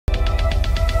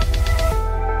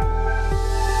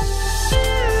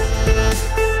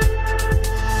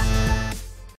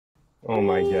Oh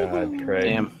my god, Craig.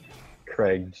 Damn.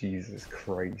 Craig, Jesus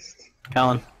Christ.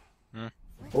 Colin.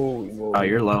 Holy moly. Oh,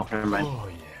 you're low. Never mind. Oh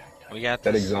yeah. We got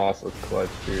That this. exhaust was clutch,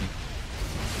 dude.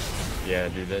 Yeah,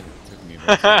 dude, that took me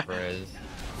by surprise.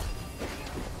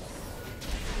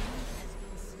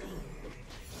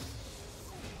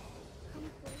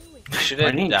 Should Why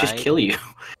have didn't he died. just kill you?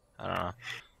 I don't know.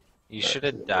 You should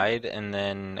have died and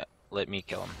then let me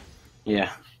kill him.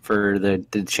 Yeah, for the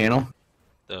channel.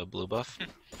 The blue buff.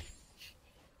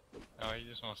 Oh, you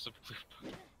just want to simply.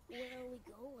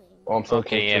 Oh, I'm so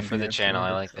Okay, close yeah, to for the being channel, I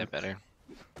at like that better.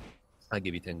 I'll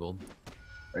give you 10 gold.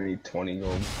 I need 20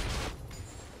 gold.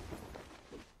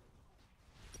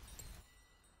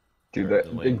 Dude, Alright, that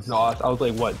the wings. exhaust, I was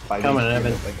like, what, 5 Coming, minutes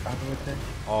Evan. ago, like, auto attack?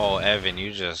 Oh, Evan,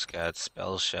 you just got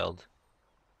spell shelled.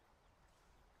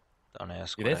 Don't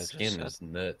ask Dude, what that I just skin said. is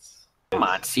nuts. Come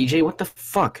on, CJ, what the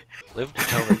fuck? Live to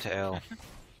tell the tale.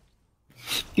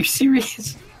 You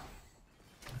serious?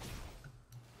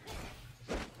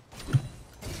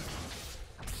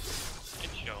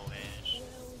 Get your ass.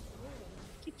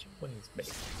 Get your wings back.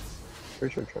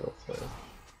 Pretty sure Turtle said.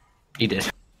 He did.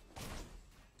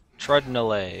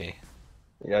 Trudnalay.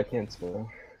 Yeah, I can't swim.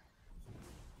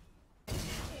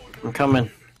 I'm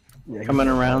coming. Yeah, Coming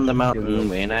around the mountain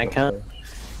when I come.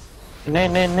 Na,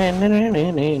 na, na, na, na,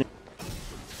 na, na.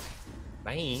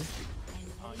 Bye.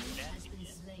 Oh, you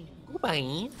nasty.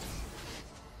 Goodbye.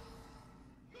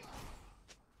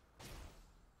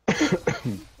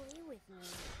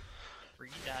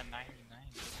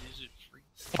 $3.99. Is it free?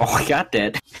 Oh, I got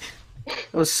that.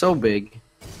 That was so big.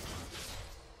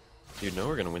 Dude, no,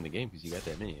 we're gonna win the game because you got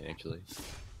that many, actually.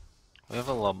 We have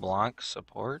a LeBlanc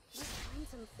support.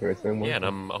 There's been one. Yeah, and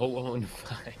I'm 0-5.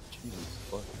 Jesus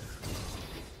fuck.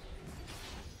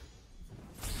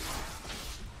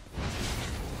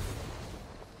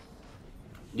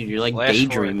 Dude, you're like Flash forward.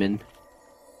 daydreaming.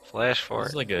 Flash This for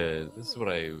is it. like this is what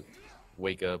I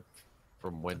wake up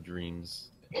from wet dreams.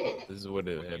 This is what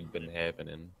had been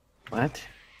happening. What?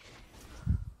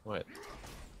 What?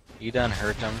 You done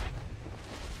hurt him.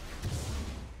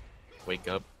 Wake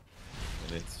up,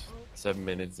 and it's 7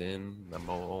 minutes in, I'm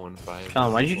 0-5.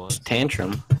 Colin, why'd you plus. just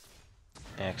tantrum?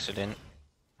 Accident.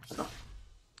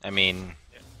 I mean,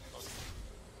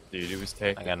 Dude, it was I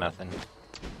tactical. got nothing.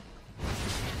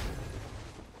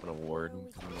 An award.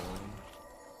 Come on.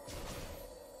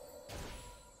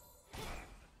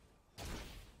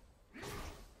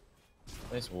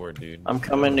 Nice ward, dude. I'm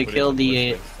coming to Put it kill on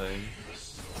the, push next time.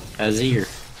 Azir.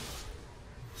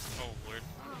 Oh, Lord.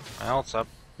 My ult's up.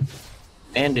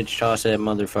 Bandage toss that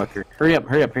motherfucker. Hurry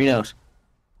up, he knows.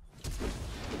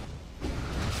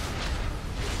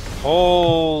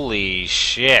 Holy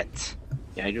shit.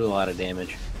 Yeah, I do a lot of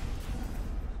damage.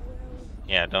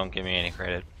 Yeah, don't give me any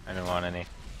credit. I don't want any.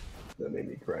 That made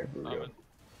me cry for real.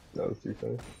 That was too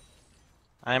funny.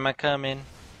 I'm a coming.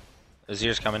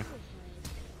 Azir's coming.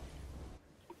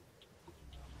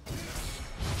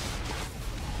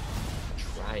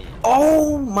 Try it.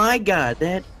 Oh my god,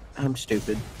 that... I'm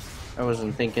stupid. I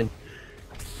wasn't thinking.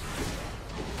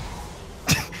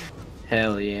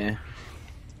 Hell yeah.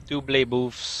 Double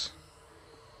boofs.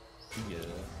 Yeah.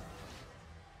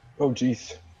 Oh,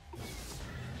 jeez.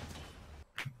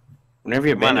 Whenever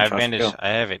you're Come on, I've bandaged, bandaged. I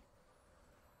have it.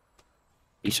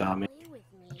 He saw me.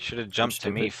 You should have jumped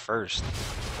to me stupid. first.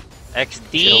 Chill,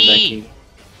 XD! Becky.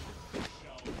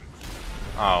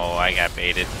 Oh, I got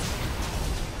baited.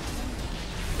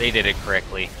 They did it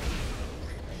correctly.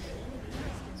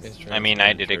 This guy's trying I to mean,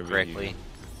 I spam did it Kirby. correctly.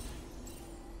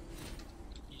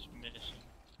 He's missing.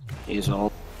 He's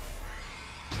all...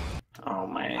 Oh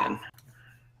man.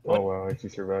 Oh, wow, I actually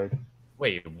survived.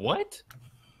 Wait, what?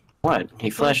 What? He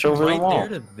flashed over right the wall.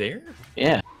 there to there?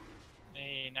 Yeah.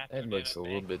 Hey, not That looks a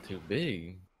little bit too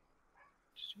big.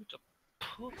 Shoot the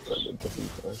poop. That did definitely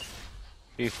flash.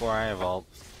 Before I evolved.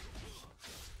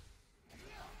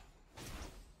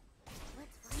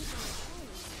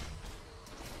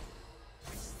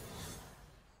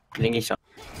 I think he saw...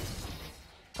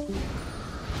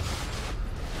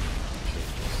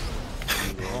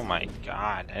 Oh my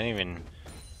god, I didn't even...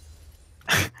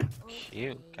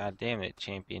 Cute. God damn it,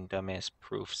 champion dumbass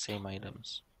proof. Same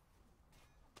items.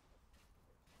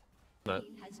 Not.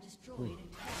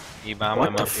 You bomb What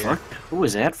him the up fuck? Who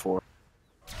was that for?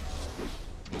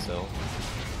 So,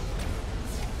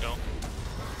 Go.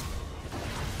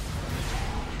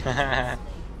 here?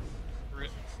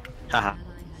 Rip. Haha.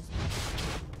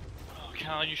 Oh,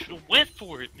 Colin, you should have went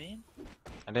for it, man.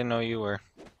 I didn't know you were.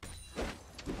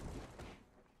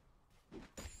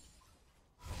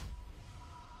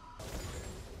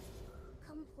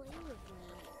 Come play with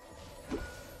me.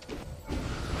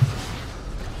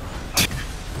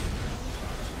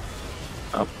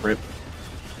 Oh, rip.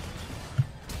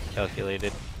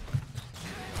 Calculated.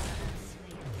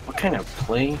 What kind of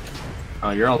play? Oh,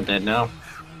 you're all dead now.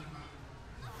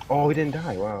 Oh, he didn't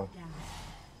die. Wow.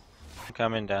 I'm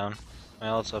coming down. My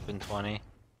ult's up in 20.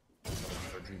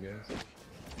 Towards you guys.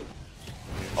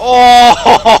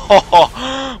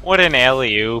 Oh! What an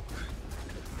alley-oop.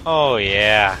 Oh,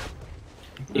 yeah.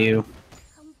 You.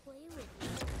 Come play with me.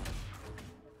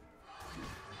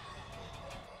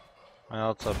 My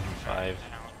ult's up in 5,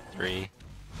 3.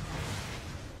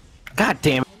 God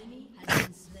damn it.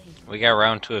 We got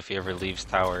round 2 if he ever leaves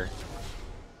tower.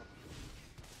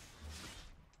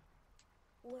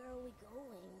 Where are we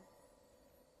going?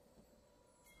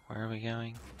 Where are we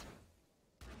going?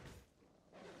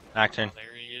 Nocturne. Oh,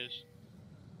 there he is.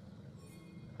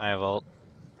 I have ult.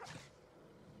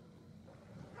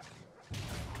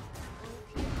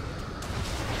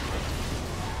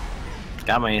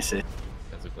 Got my assist.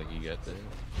 Does look like you got that.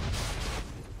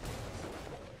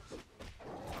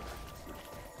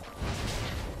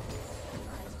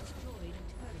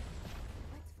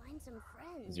 Let's find some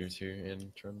friends. Is yours here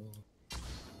in Trundle?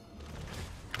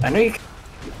 I know you can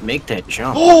make that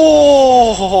jump.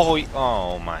 Oh!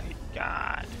 Oh my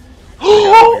god.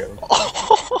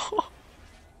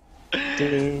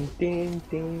 Ding, ding,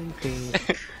 ding, ding.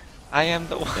 I am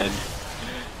the one. Dead.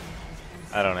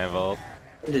 I don't have ult.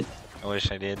 Did- I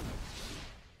wish I did.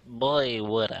 Boy,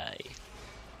 would I.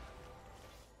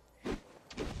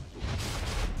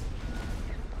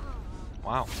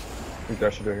 Wow. We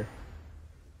dashed it here.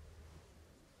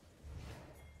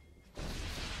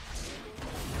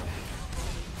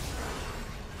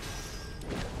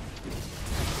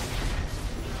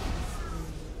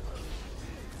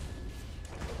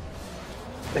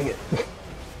 Dang it.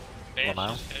 Bash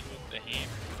Wow. his head with the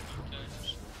hammer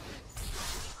sometimes.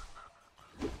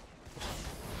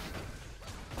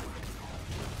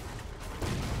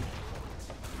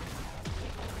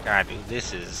 God, dude,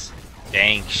 this is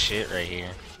dang shit right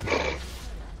here.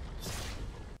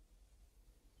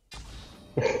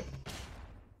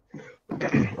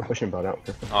 I'm pushing bot out.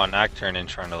 Oh, Nocturne and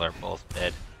Trundle are both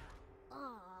dead. Aw,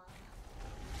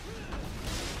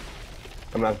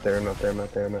 I'm not there, I'm not there, I'm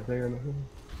not there, I'm not there, I'm not there.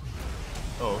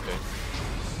 Oh, okay.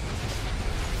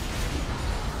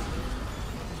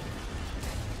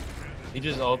 He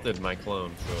just ulted my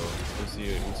clone, so we'll see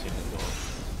his ult.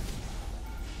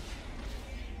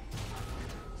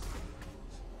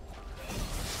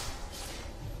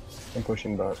 I'm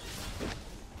pushing bot.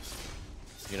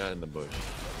 You're not in the bush.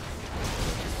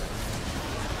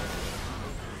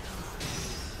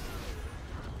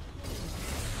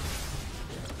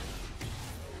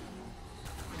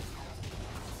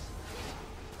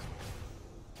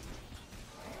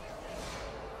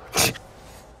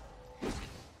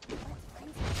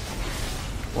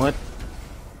 What?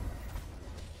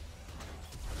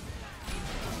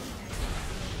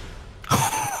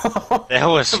 That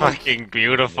was fucking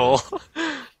beautiful.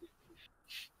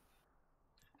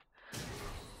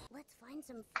 let's find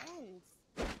some friends.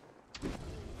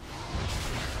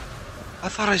 I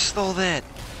thought I stole that.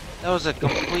 That was a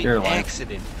complete You're alive.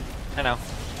 accident. I know.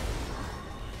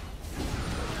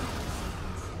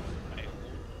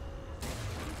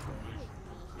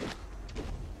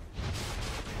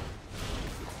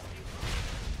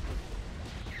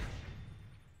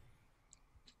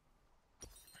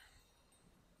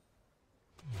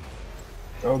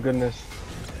 Oh goodness.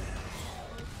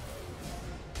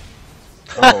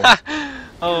 Oh,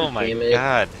 Oh my Damn it.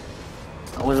 god.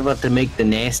 I was about to make the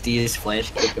nastiest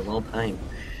flash kick of all time.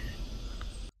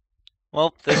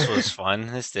 Well, this was fun.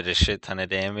 This did a shit ton of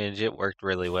damage. It worked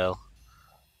really well.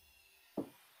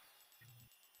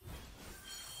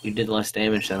 You did less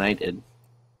damage than I did.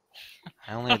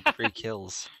 I only had 3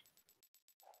 kills.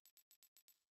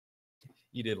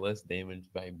 You did less damage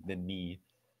than me.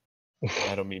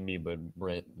 I don't mean me, but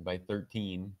Brett by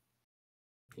 13.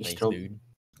 You Nice, still dude.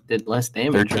 did less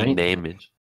damage, right?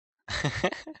 damage.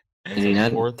 Did he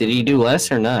not? Fourth Did he in do the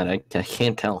less or world. not? I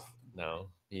can't tell. No,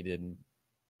 he didn't.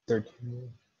 13.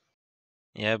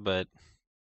 Yeah, but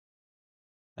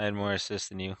I had more assists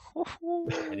than you.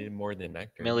 I did more than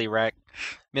Nectar. Millie rack.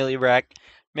 Millie rack.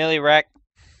 Millie rack. Oh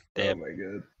Dab. my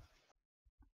god.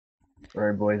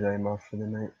 Alright boys, I am off for the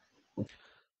night.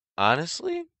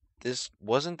 Honestly, this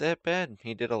wasn't that bad.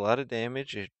 He did a lot of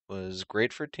damage. It was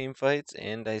great for team fights,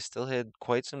 and I still had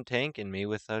quite some tank in me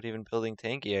without even building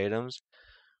tanky items.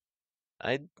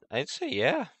 I'd say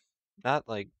yeah. Not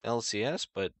like LCS,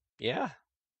 but yeah.